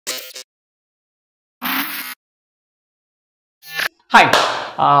Hi,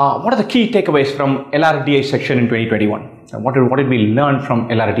 what are the key takeaways from DILR section in 2021? What did we learn from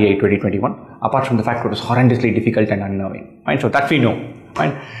DILR 2021 apart from the fact that it was horrendously difficult and unnerving? Right? So that we know.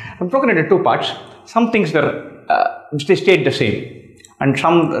 Right? I've broken it into two parts. Some things were they stayed the same, and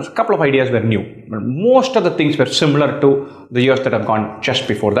a couple of ideas were new. But most of the things were similar to the years that have gone just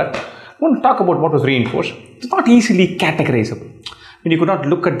before that. I want to talk about what was reinforced. It's not easily categorizable. You could not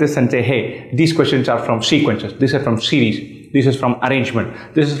look at this and say, hey, these questions are from sequences, these are from series, this is from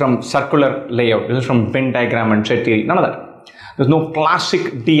arrangement, this is from circular layout, this is from Venn diagram and set theory. None of that. There's no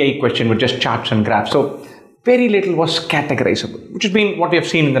classic DI question with just charts and graphs. So very little was categorizable, which has been what we have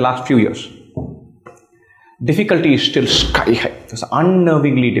seen in the last few years. Difficulty is still sky high. It's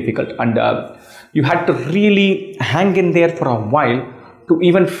unnervingly difficult, and you had to really hang in there for a while to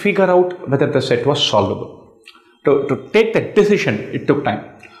even figure out whether the set was solvable. To take the decision, it took time.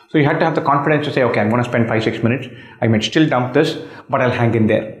 So you had to have the confidence to say, okay, I'm going to spend 5-6 minutes. I might still dump this, but I'll hang in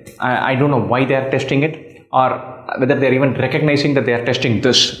there. I don't know why they are testing it, or whether they're even recognizing that they are testing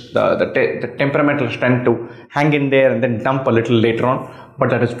this, the temperamental strength to hang in there and then dump a little later on.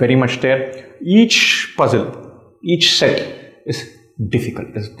 But that is very much there. Each puzzle, each set is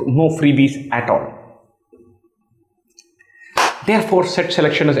difficult. There's no freebies at all. Therefore, set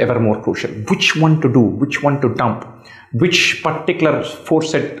selection is ever more crucial. Which one to do, which one to dump, which particular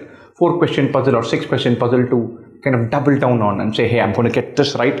 4-question puzzle or 6-question puzzle to kind of double down on and say, hey, I'm going to get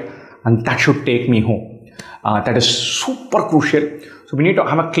this right and that should take me home. That is super crucial. So we need to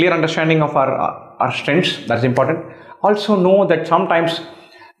have a clear understanding of our strengths. That's important. Also know that sometimes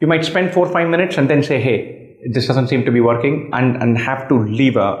you might spend 4-5 minutes and then say, hey, this doesn't seem to be working, and have to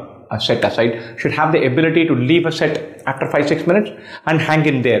leave a set aside. Should have the ability to leave a set after 5-6 minutes and hang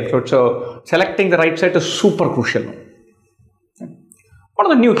in there. So selecting the right set is super crucial. What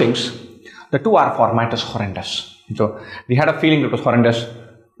are the new things? The 2-hour format is horrendous. So we had a feeling it was horrendous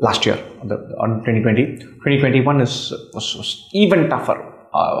last year on 2020. 2021 was even tougher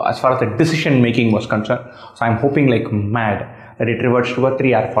as far as the decision making was concerned. So I'm hoping like mad that it reverts to a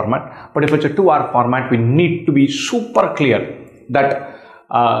 3-hour format. But if it's a 2-hour format, we need to be super clear that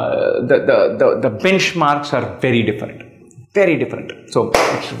the benchmarks are very different. So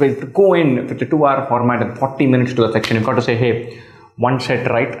to go in, if it's a 2-hour format and 40 minutes to the section, you've got to say, hey, one set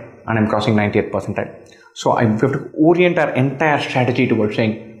right and I'm crossing 90th percentile. So we have to orient our entire strategy towards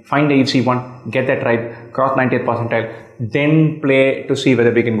saying, find the easy one, get that right, cross 90th percentile, then play to see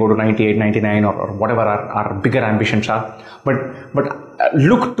whether we can go to 98, 99 or whatever our bigger ambitions are. But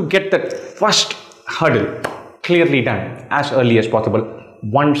look to get that first hurdle clearly done as early as possible.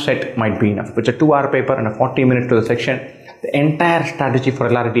 One set might be enough. If it's a 2-hour paper and a 40 minutes to the section, the entire strategy for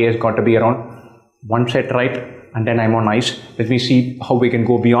LRDA has got to be around one set right, and then I'm on ice. Let me see how we can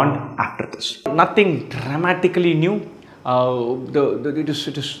go beyond after this. Nothing dramatically new. The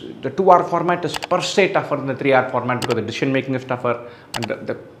 2-hour format is per se tougher than the 3-hour format because the decision making is tougher and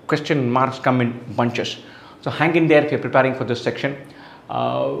the question marks come in bunches. So hang in there if you're preparing for this section.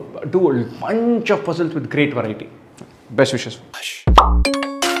 Do a bunch of puzzles with great variety. Best wishes.